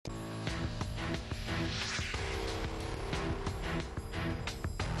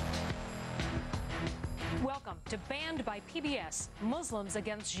to Banned by PBS, Muslims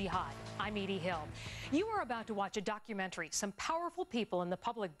Against Jihad. I'm Edie Hill. You are about to watch a documentary some powerful people in the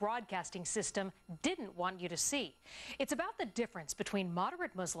public broadcasting system didn't want you to see. It's about the difference between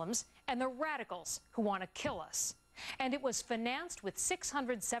moderate Muslims and the radicals who want to kill us. And it was financed with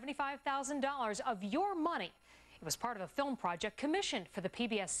 $675,000 of your money. It was part of a film project commissioned for the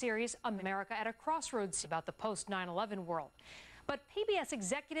PBS series America at a Crossroads about the post-9/11 world. But PBS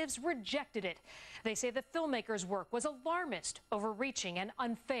executives rejected it. They say the filmmakers' work was alarmist, overreaching, and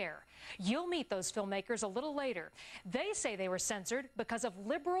unfair. You'll meet those filmmakers a little later. They say they were censored because of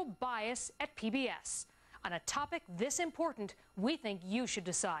liberal bias at PBS. On a topic this important, we think you should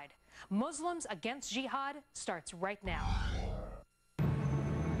decide. Muslims Against Jihad starts right now.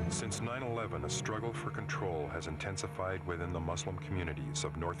 Since 9/11, a struggle for control has intensified within the Muslim communities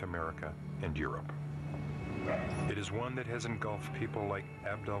of North America and Europe. It is one that has engulfed people like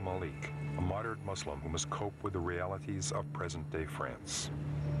Abdel Malik, a moderate Muslim who must cope with the realities of present-day France.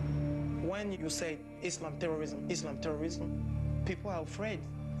 When you say Islam terrorism, people are afraid.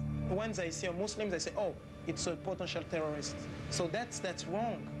 When they see a Muslim, they say, oh, it's a potential terrorist. So that's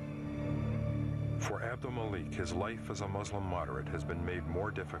wrong. For Abdel Malik, his life as a Muslim moderate has been made more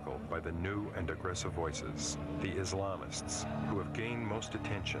difficult by the new and aggressive voices, the Islamists, who have gained most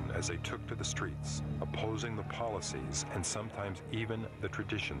attention as they took to the streets, opposing the policies and sometimes even the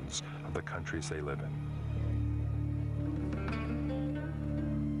traditions of the countries they live in.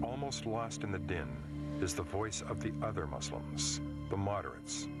 Almost lost in the din is the voice of the other Muslims, the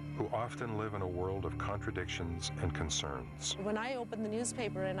moderates, who often live in a world of contradictions and concerns. When I open the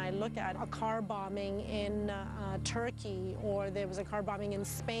newspaper and I look at a car bombing in Turkey, or there was a car bombing in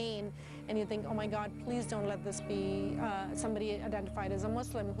Spain, and you think, oh my God, please don't let this be somebody identified as a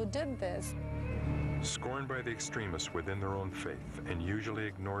Muslim who did this. Scorned by the extremists within their own faith and usually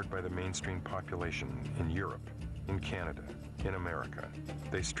ignored by the mainstream population in Europe, in Canada, in America,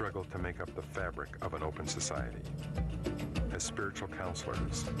 they struggle to make up the fabric of an open society. As spiritual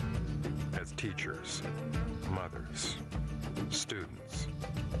counselors, as teachers, mothers, students,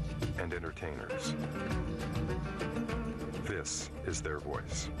 and entertainers. This is their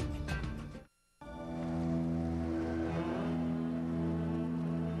voice.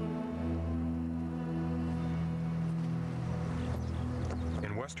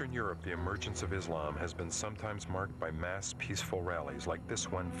 In Western Europe, the emergence of Islam has been sometimes marked by mass peaceful rallies like this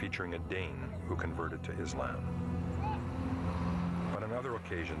one featuring a Dane who converted to Islam. On other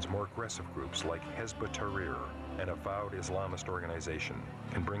occasions, more aggressive groups like Hezbollah Tahrir, an avowed Islamist organization,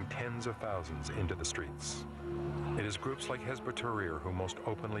 can bring tens of thousands into the streets. It is groups like Hezbollah Tahrir who most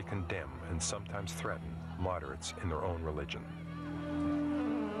openly condemn and sometimes threaten moderates in their own religion.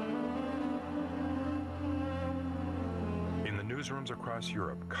 In the newsrooms across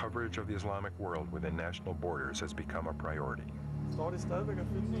Europe, coverage of the Islamic world within national borders has become a priority.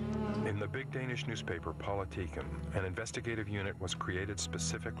 In the big Danish newspaper Politiken, an investigative unit was created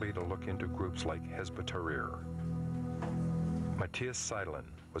specifically to look into groups like Hezbollah Tahrir. Matthias Seidelin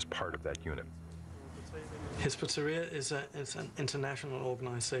was part of that unit. Hezbollah Tahrir is an international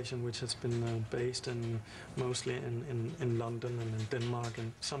organization which has been based mostly in London and in Denmark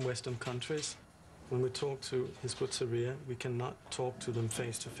and some Western countries. When we talk to Hezbollah Tahrir, we cannot talk to them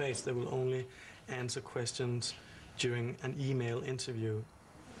face to face. They will only answer questions during an email interview.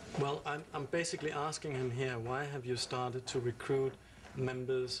 Well, I'm basically asking him here, why have you started to recruit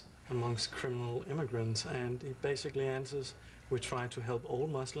members amongst criminal immigrants? And he basically answers, we try to help all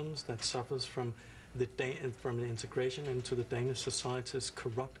Muslims that suffers from the integration into the Danish society's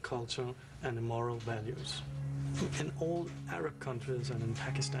corrupt culture and immoral values. In all Arab countries and in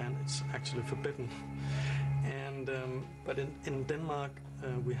Pakistan, it's actually forbidden. And but in Denmark,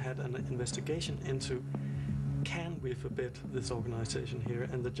 we had an investigation into, can we forbid this organization here?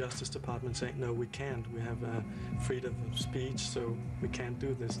 And the Justice Department saying, no, we can't. We have freedom of speech, so we can't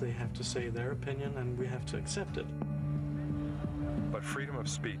do this. They have to say their opinion, and we have to accept it. But freedom of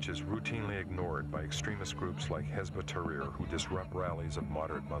speech is routinely ignored by extremist groups like Hezbollah Tahrir, who disrupt rallies of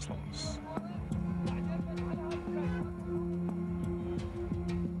moderate Muslims.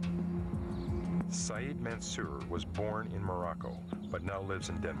 Saeed Mansour was born in Morocco, but now lives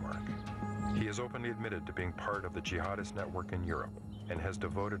in Denmark. He has openly admitted to being part of the jihadist network in Europe and has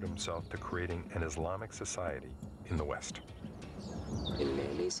devoted himself to creating an Islamic society in the West.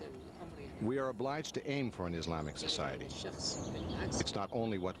 We are obliged to aim for an Islamic society. It's not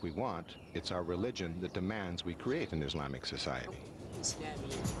only what we want, it's our religion that demands we create an Islamic society.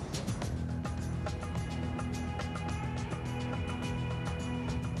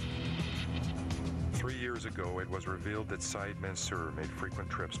 3 years ago, it was revealed that Saeed Mansour made frequent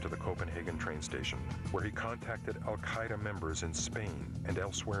trips to the Copenhagen train station, where he contacted Al-Qaeda members in Spain and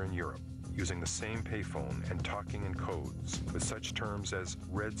elsewhere in Europe, using the same payphone and talking in codes, with such terms as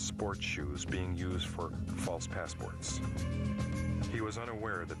red sports shoes being used for false passports. He was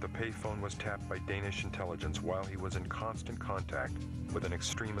unaware that the payphone was tapped by Danish intelligence while he was in constant contact with an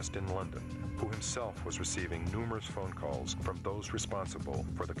extremist in London, who himself was receiving numerous phone calls from those responsible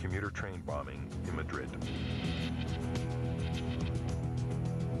for the commuter train bombing in Madrid.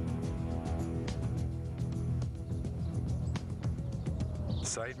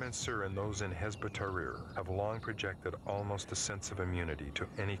 Saeed Mansour and those in Hezbollah Tahrir have long projected almost a sense of immunity to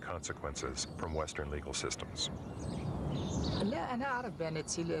any consequences from Western legal systems.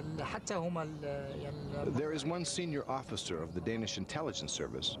 There is one senior officer of the Danish intelligence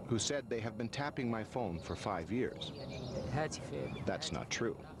service who said they have been tapping my phone for 5 years. That's not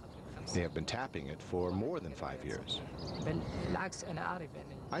true. They have been tapping it for more than 5 years.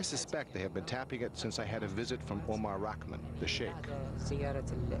 I suspect they have been tapping it since I had a visit from Omar Rahman, the Sheikh.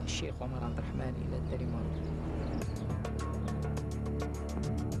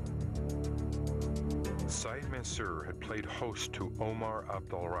 Saeed Mansour had played host to Omar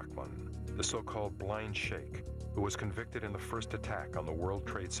Abdul Rahman, the so-called blind sheikh, who was convicted in the first attack on the World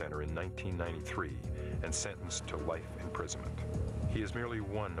Trade Center in 1993 and sentenced to life imprisonment. He is merely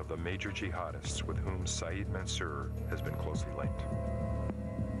one of the major jihadists with whom Saeed Mansour has been closely linked.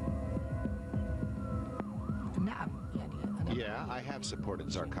 Yeah, I have supported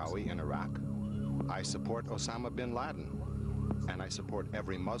Zarqawi in Iraq. I support Osama bin Laden. And I support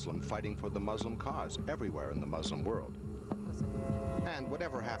every Muslim fighting for the Muslim cause everywhere in the Muslim world. And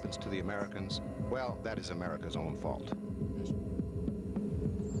whatever happens to the Americans, well, that is America's own fault.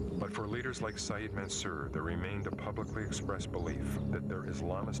 But for leaders like Saeed Mansour, there remained a publicly expressed belief that their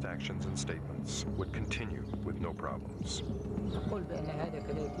Islamist actions and statements would continue with no problems.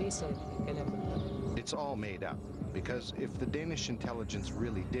 It's all made up, because if the Danish intelligence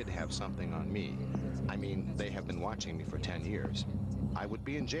really did have something on me, I mean, they have been watching me for 10 years, I would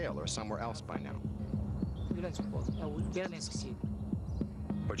be in jail or somewhere else by now.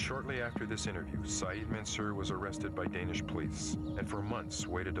 But shortly after this interview, Saeed Mansour was arrested by Danish police and for months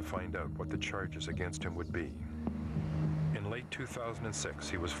waited to find out what the charges against him would be. In late 2006,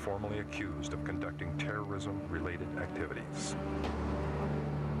 he was formally accused of conducting terrorism-related activities.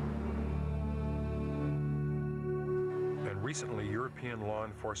 And recently, European law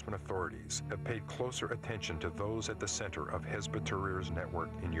enforcement authorities have paid closer attention to those at the center of Hezbollah Tahrir's network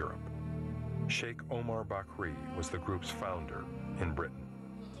in Europe. Sheikh Omar Bakri was the group's founder in Britain.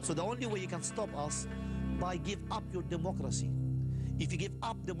 So the only way you can stop us by give up your democracy. If you give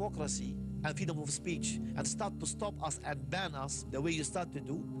up democracy and freedom of speech and start to stop us and ban us the way you start to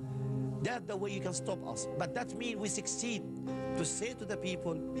do, that's the way you can stop us. But that means we succeed to say to the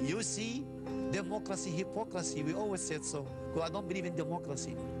people, you see, democracy, hypocrisy, we always said so, because I don't believe in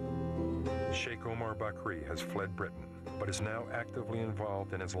democracy. Sheikh Omar Bakri has fled Britain, but is now actively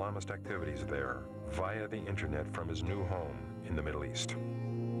involved in Islamist activities there via the internet from his new home in the Middle East.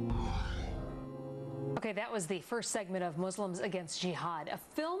 Okay, that was the first segment of Muslims Against Jihad, a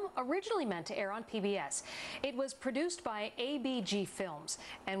film originally meant to air on PBS. It was produced by ABG Films,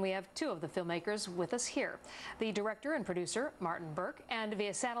 and we have two of the filmmakers with us here. The director and producer, Martin Burke, and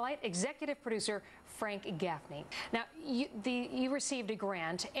via satellite, executive producer, Frank Gaffney. Now, you received a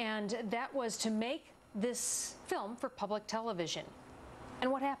grant, and that was to make this film for public television. And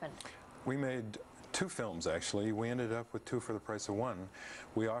what happened? We made two films, actually. We ended up with two for the price of one.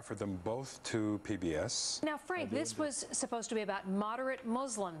 We offered them both to PBS. Now, Frank, this was supposed to be about moderate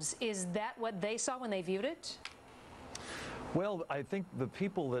Muslims. Is that what they saw when they viewed it? Well, I think the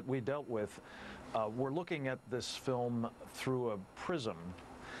people that we dealt with were looking at this film through a prism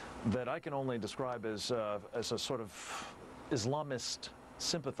that I can only describe as a sort of Islamist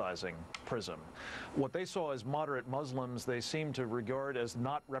sympathizing prism. What they saw as moderate Muslims, they seemed to regard as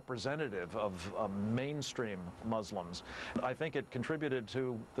not representative of mainstream Muslims. I think it contributed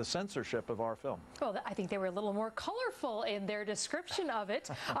to the censorship of our film. Well, I think they were a little more colorful in their description of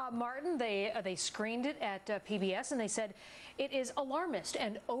it. Martin, they screened it at PBS, and they said it is alarmist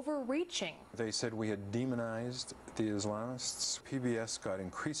and overreaching. They said we had demonized the Islamists. PBS got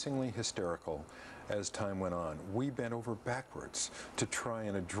increasingly hysterical as time went on. We bent over backwards to try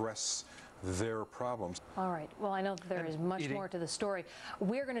and address their problems. All right. Well, I know that there is much more to the story.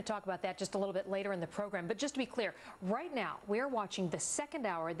 We're going to talk about that just a little bit later in the program. But just to be clear, right now, we are watching the second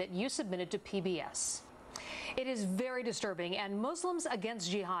hour that you submitted to PBS. It is very disturbing, and Muslims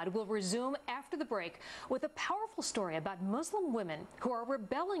Against Jihad will resume after the break with a powerful story about Muslim women who are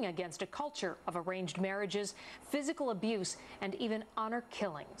rebelling against a culture of arranged marriages, physical abuse, and even honor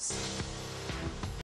killings.